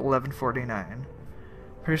 so 11:49.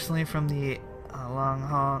 Personally from the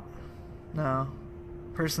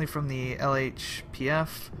Personally from the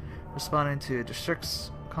LHPF, responding to a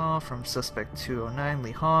distress call from suspect 209,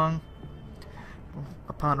 Li Hong.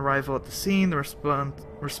 Upon arrival at the scene, the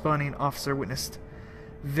responding officer witnessed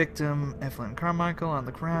victim Evelyn Carmichael on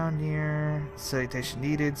the ground near. Citation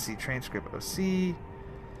needed. See transcript OC.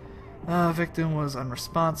 Victim was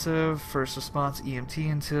unresponsive. First response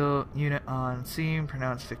EMT until unit on scene.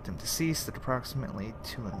 Pronounced victim deceased at approximately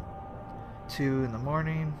 2 in the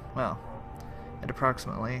morning. Well, at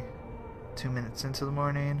approximately 2 minutes into the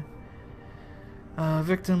morning.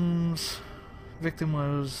 Victim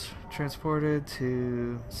was transported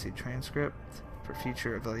to see transcript for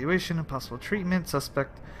future evaluation and possible treatment.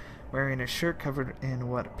 Suspect, wearing a shirt covered in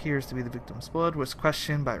what appears to be the victim's blood, was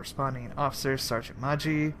questioned by responding officer Sergeant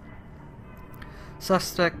Maji.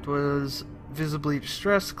 Suspect was visibly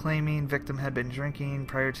distressed, claiming victim had been drinking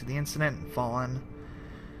prior to the incident and fallen.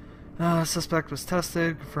 Suspect was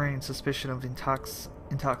tested, conferring suspicion of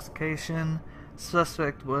intoxication.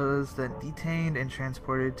 Suspect was then detained and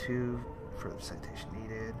transported to further citation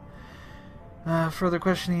needed. Further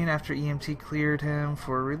questioning after EMT cleared him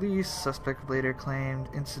for release. Suspect later claimed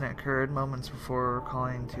incident occurred moments before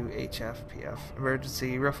calling to HFPF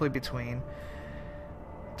emergency, roughly between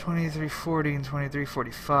 23:40 and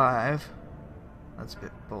 23:45. That's a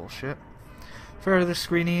bit bullshit. Further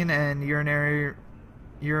screening and urinary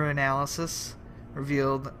urinalysis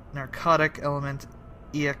revealed narcotic element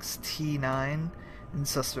EXT9 in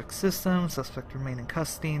suspect system. Suspect remained in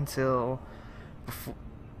custody until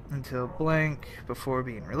blank before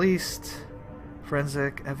being released.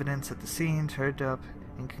 Forensic evidence at the scene turned up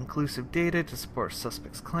inconclusive data to support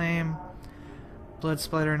suspect's claim. Blood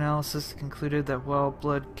splatter analysis concluded that while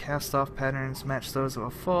blood cast-off patterns matched those of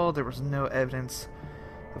a fall, there was no evidence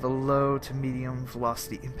of a low to medium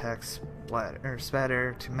velocity impact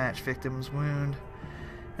spatter to match victim's wound,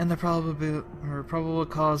 and the probable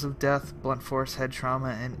cause of death, blunt force head trauma,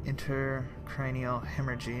 and intracranial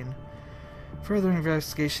hemorrhaging. Further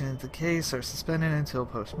investigation into the case are suspended until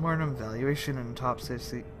post-mortem evaluation and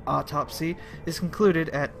autopsy is concluded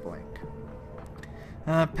at blank.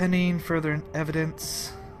 Pending further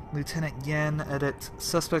evidence, Lieutenant Yen edit,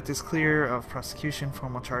 suspect is clear of prosecution,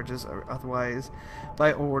 formal charges or otherwise,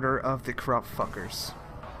 by order of the corrupt fuckers.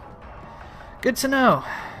 Good to know.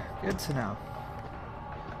 Good to know.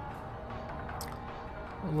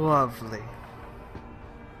 Lovely.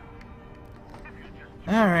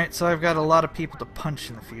 Alright, so I've got a lot of people to punch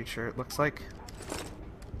in the future, it looks like.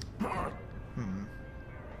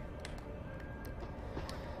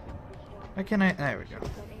 Why can't I? There we go.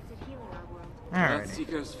 Alright. That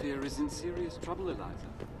Seekosphere is in serious trouble, Eliza.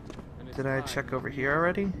 Did I check over here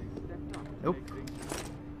already? Nope.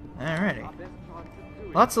 Alrighty.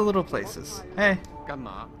 Lots of little places. Hey.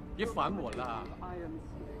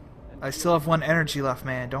 I still have one energy left,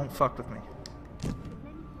 man. Don't fuck with me.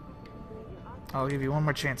 I'll give you one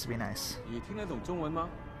more chance to be nice.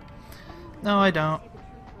 No, I don't.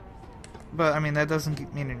 But, I mean, that doesn't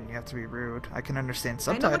mean you have to be rude. I can understand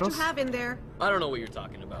subtitles. I know what you have in there. I don't know what you're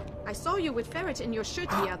talking about. I saw you with Ferret in your shirt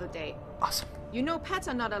the other day. Awesome. You know pets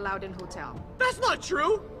are not allowed in hotel. That's not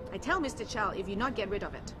true! I tell Mr. Chow if you not get rid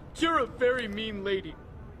of it. You're a very mean lady.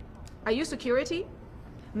 Are you security?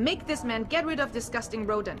 Make this man get rid of disgusting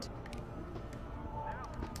rodent.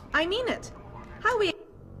 I mean it. How we...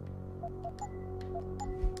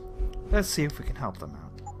 Let's see if we can help them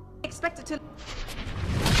out. Expected to...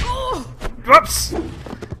 Oh! Whoops!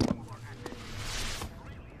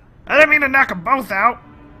 I didn't mean to knock them both out!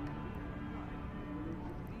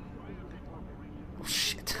 Oh,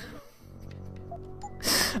 shit.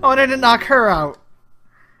 I wanted to knock her out.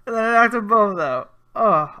 And then I knocked them both out.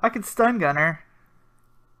 Oh, I could stun gun her.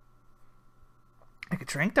 I could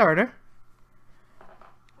trank dart her.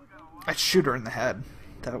 I'd shoot her in the head.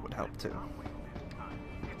 That would help too.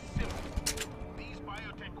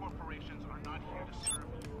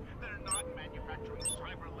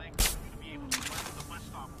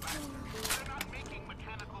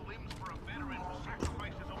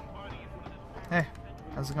 Hey,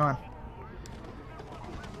 how's it going?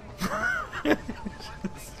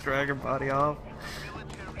 Just drag her body off.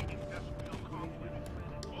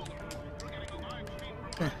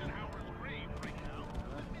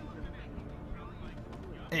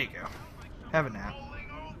 There you go. Have a nap.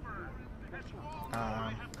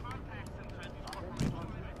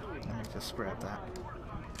 Let me just grab that.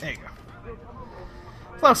 There you go.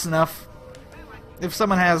 Close enough. If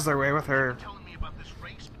someone has their way with her,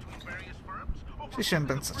 she shouldn't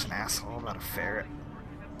have been such an asshole about a ferret.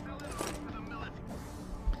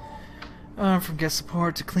 From guest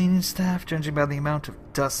support to cleaning staff, judging by the amount of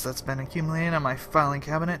dust that's been accumulating on my filing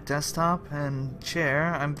cabinet, desktop, and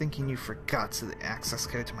chair, I'm thinking you forgot the access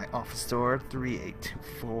code to my office door,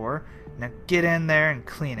 3824. Now get in there and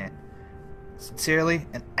clean it. Sincerely,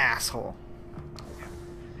 an asshole.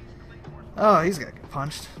 Oh, he's gonna get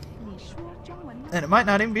punched. And it might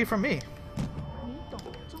not even be from me.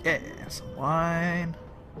 Yeah, some wine.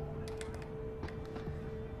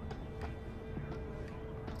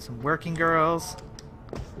 Some working girls.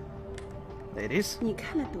 Ladies. You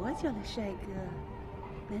come to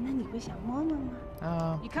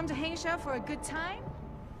Hangsha for a good time?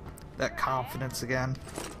 That confidence again.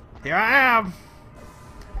 Here I am!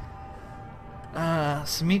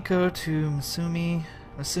 Sumiko to Masumi.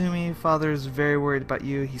 Masumi, father is very worried about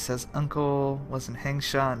you. He says uncle was in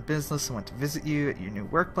Hangsha on business and went to visit you at your new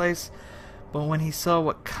workplace. But when he saw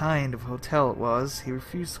what kind of hotel it was, he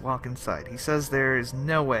refused to walk inside. He says there is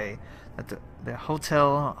no way that the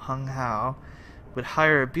Hotel Hung Hao would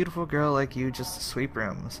hire a beautiful girl like you just to sweep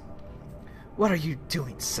rooms. What are you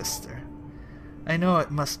doing, sister? I know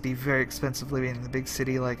it must be very expensive living in a big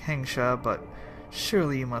city like Hangsha, but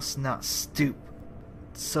surely you must not stoop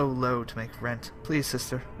so low to make rent. Please,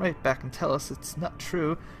 sister, write back and tell us it's not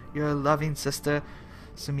true. Your loving sister,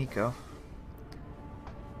 Sumiko.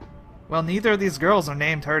 Well, neither of these girls are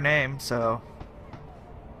named her name, so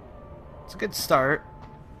it's a good start.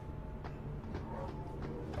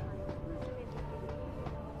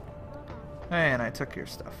 And I took your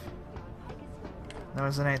stuff. There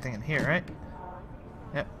wasn't anything in here, right?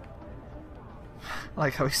 Yep. I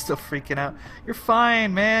like how he's still freaking out. You're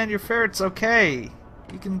fine, man. Your ferret's okay.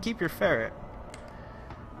 You can keep your ferret.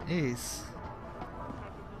 Jeez.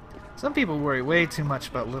 Some people worry way too much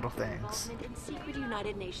about little things.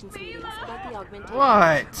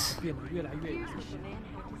 What?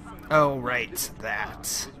 Oh, right.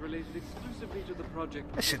 That.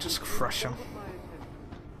 I should just crush him.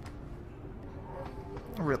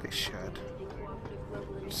 I really should.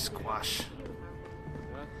 Squash.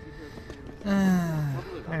 I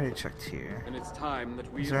already checked here.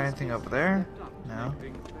 Is there anything over there? No.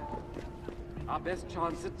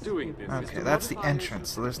 Okay, that's the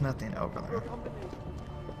entrance, so there's nothing over there.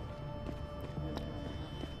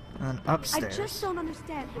 And then upstairs. I just don't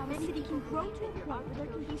understand how a city can grow to a point where there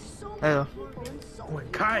can be so many Hello. people and so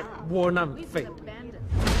滚开，窝囊废！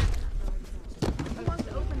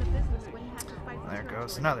 There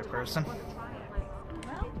goes another person.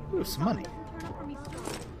 Ooh, some money.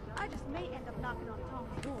 I just may end up knocking on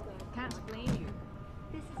Tom's door. Can't blame you.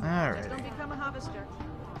 Alright. Don't become a harvester.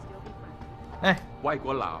 哎，外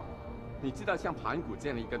国佬，你知道像盘古这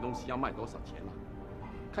样的一个东西要卖多少钱吗？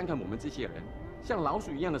看看我们这些人，像老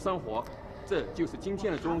鼠一样的生活，这就是今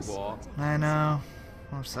天的中国。I know.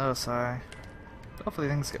 I'm so sorry. Hopefully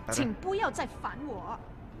things get better. 请不要再烦我。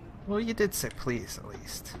 Well, you did say please, at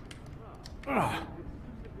least.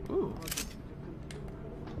 Ooh.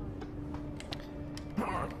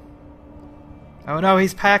 Oh no,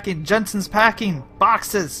 he's packing. Jensen's packing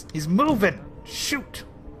boxes. He's moving. Shoot.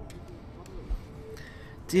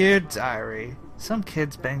 Dear Diary, some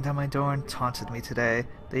kids banged on my door and taunted me today.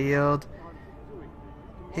 They yelled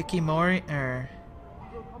Hikikomori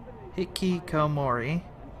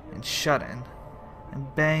and shut in,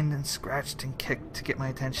 and banged and scratched and kicked to get my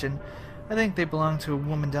attention. I think they belong to a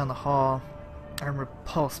woman down the hall. I'm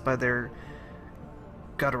repulsed by their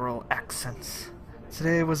guttural accents.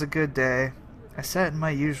 Today was a good day. I sat in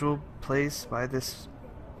my usual place by this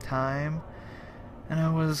time, and I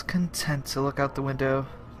was content to look out the window.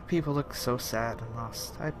 People look so sad and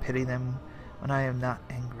lost. I pity them when I am not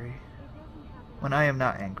angry. When I am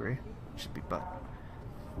not angry. Should be but.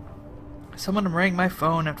 Someone rang my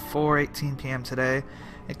phone at 4:18 p.m. today.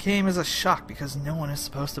 It came as a shock because no one is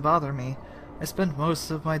supposed to bother me. I spent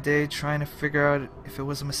most of my day trying to figure out if it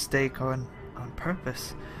was a mistake or on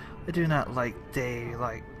purpose. I do not like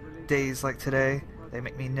days like today. They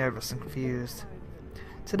make me nervous and confused.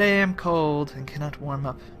 Today I am cold and cannot warm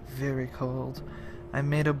up. Very cold. I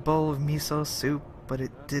made a bowl of miso soup, but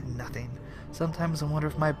it did nothing. Sometimes I wonder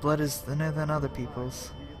if my blood is thinner than other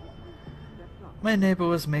people's. My neighbor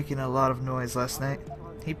was making a lot of noise last night.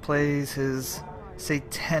 He plays his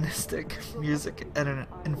satanistic music at an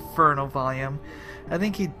infernal volume. I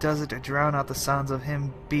think he does it to drown out the sounds of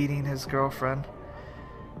him beating his girlfriend.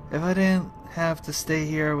 If I didn't have to stay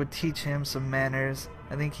here, I would teach him some manners.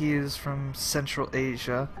 I think he is from Central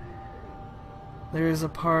Asia. There is a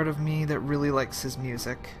part of me that really likes his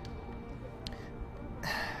music.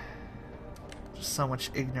 Just so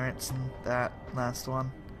much ignorance in that last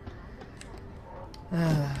one.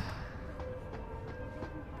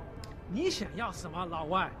 Excuse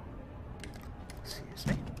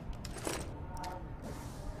me.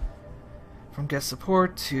 From guest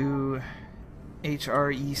support to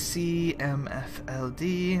HREC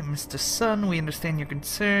MFLD, Mr. Sun, we understand your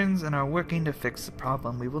concerns and are working to fix the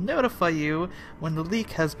problem. We will notify you when the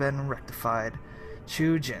leak has been rectified.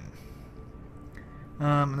 Chu Jin.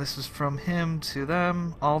 This is from him to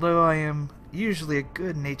them. Although I am usually a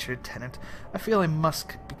good-natured tenant, I feel I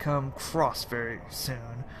must become cross very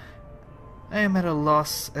soon. I am at a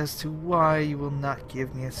loss as to why you will not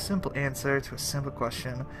give me a simple answer to a simple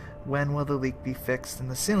question. When will the leak be fixed in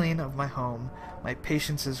the ceiling of my home? My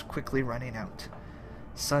patience is quickly running out.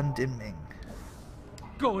 Sun Dinming.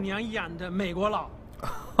 狗娘养的美国佬。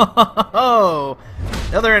 Oh,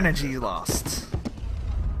 another energy lost.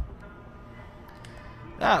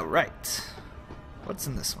 Alright. What's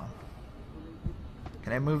in this one?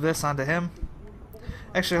 Can I move this onto him?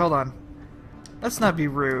 Actually, hold on. Let's not be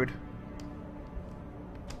rude.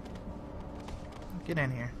 Get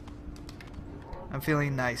in here. I'm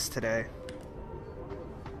feeling nice today.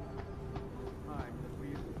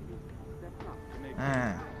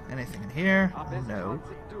 Anything in here? No.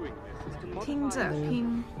 听着，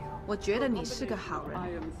拼，我觉得你是个好人，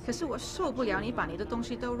可是我受不了你把你的东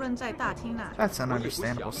西都扔在大厅那。 That's an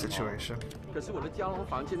understandable situation. 可是我的家楼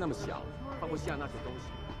房间那么小，放不下那些东西。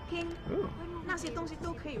拼，那些东西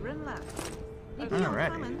都可以扔了。你不用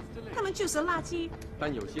他们，他们就是垃圾。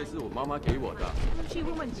但有些是我妈妈给我的。去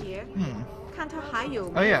问问杰，看他还有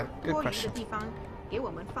多余的地方给我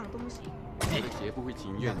们放东西。我的杰不会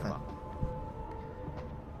情愿的吧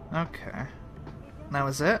Okay. That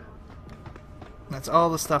was it? That's all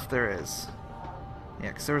the stuff there is. Yeah,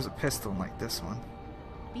 because there was a pistol like this one.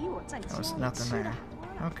 There was nothing there.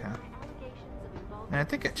 Okay. And I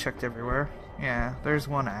think I checked everywhere. Yeah, there's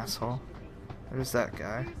one asshole. There's that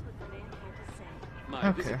guy.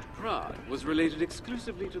 My visit to Prague was related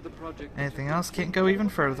exclusively to the project. Anything else? Can't go even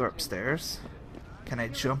further upstairs. Can I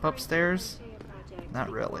jump upstairs? Not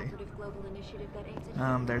really.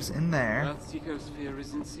 There's in there.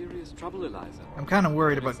 I'm kind of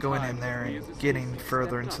worried about going in there and getting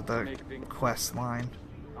further into the quest line.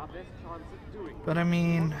 But I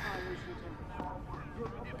mean...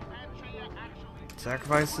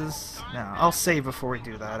 Sacrifices? No, I'll save before we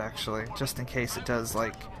do that, actually. Just in case it does,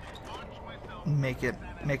 like... make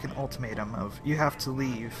an ultimatum of you have to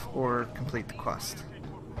leave or complete the quest.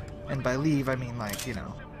 And by leave I mean, like, you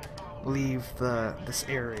know, leave this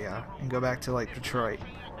area and go back to, like, Detroit,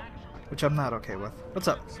 which I'm not okay with. What's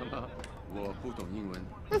up?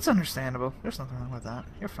 That's understandable. There's nothing wrong with that.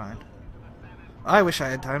 You're fine. I wish I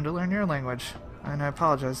had time to learn your language, and I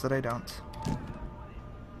apologize that I don't.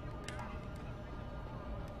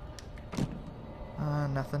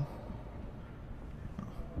 Nothing.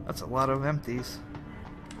 That's a lot of empties.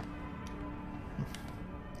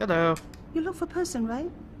 Hello. You look for person,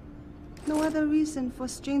 right? No other reason for a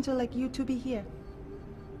stranger like you to be here.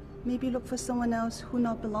 Maybe look for someone else who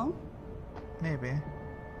not belong? Maybe.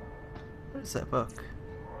 What is that book?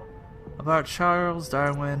 About Charles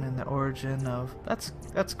Darwin and the origin of...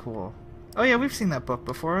 That's cool. Oh yeah, we've seen that book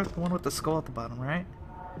before. The one with the skull at the bottom, right?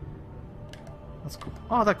 That's cool.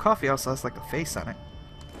 Oh, that coffee also has like a face on it.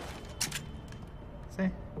 See?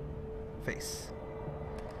 Face.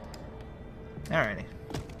 Alrighty.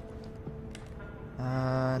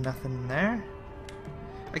 Nothing there.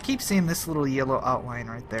 I keep seeing this little yellow outline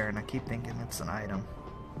right there, and I keep thinking it's an item.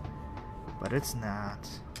 But it's not.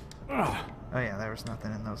 Oh yeah, there was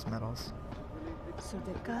nothing in those metals. So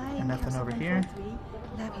the guy and nothing over here.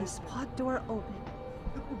 Left his pod door open.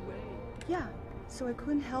 Yeah, so I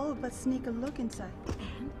couldn't help but sneak a look inside.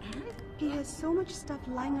 And he has so much stuff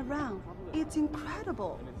lying around. It's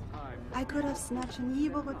incredible. I could have snatched an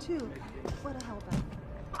e-book or two. What the hell about?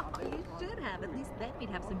 Oh, you should have. At least then we'd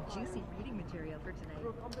have some juicy reading material for tonight.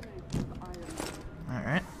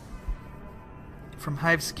 Alright. From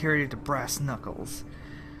Hive Security to Brass Knuckles.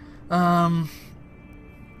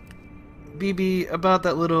 BB, about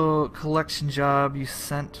that little collection job you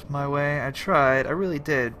sent my way, I tried, I really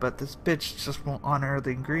did, but this bitch just won't honor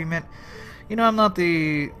the agreement. You know, I'm not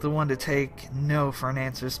the one to take no for an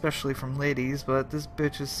answer, especially from ladies, but this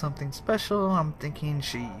bitch is something special. I'm thinking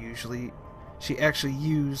she actually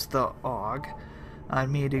used the AUG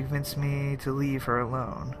on me to convince me to leave her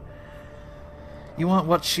alone. You want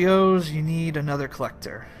what she owes, you need another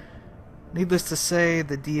collector. Needless to say,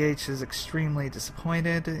 the DH is extremely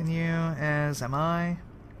disappointed in you, as am I.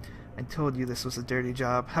 I told you this was a dirty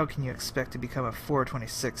job. How can you expect to become a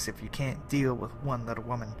 426 if you can't deal with one little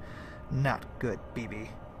woman? Not good, BB.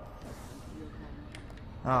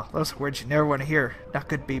 Oh, those words you never want to hear. Not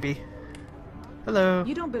good, BB. Hello.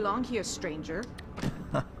 You don't belong here, stranger.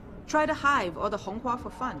 Try the Hive or the Honghua for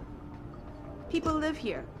fun. People live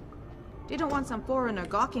here. They don't want some foreigner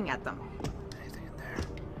gawking at them. Anything in there?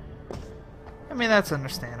 I mean, that's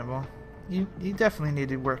understandable. You definitely need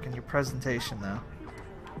to work in your presentation, though.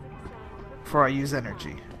 Before I use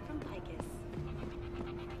energy.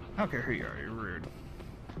 I don't care who you are, you're rude.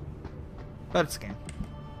 But it's a game,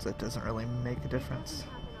 so it doesn't really make a difference.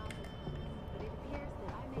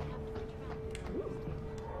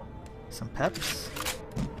 Some peps.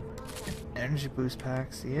 Energy boost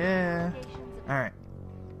packs, yeah. Alright.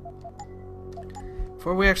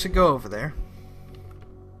 Before we actually go over there.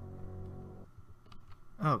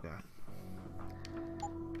 Oh god.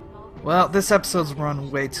 Well, this episode's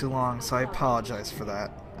run way too long, so I apologize for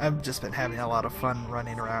that. I've just been having a lot of fun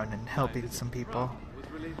running around and helping some people.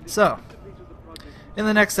 So, in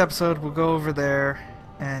the next episode, we'll go over there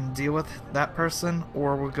and deal with that person,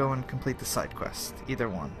 or we'll go and complete the side quest. Either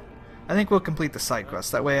one. I think we'll complete the side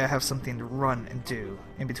quest. That way I have something to run and do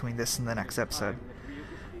in between this and the next episode.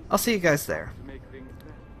 I'll see you guys there.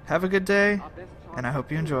 Have a good day, and I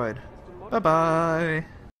hope you enjoyed. Bye-bye.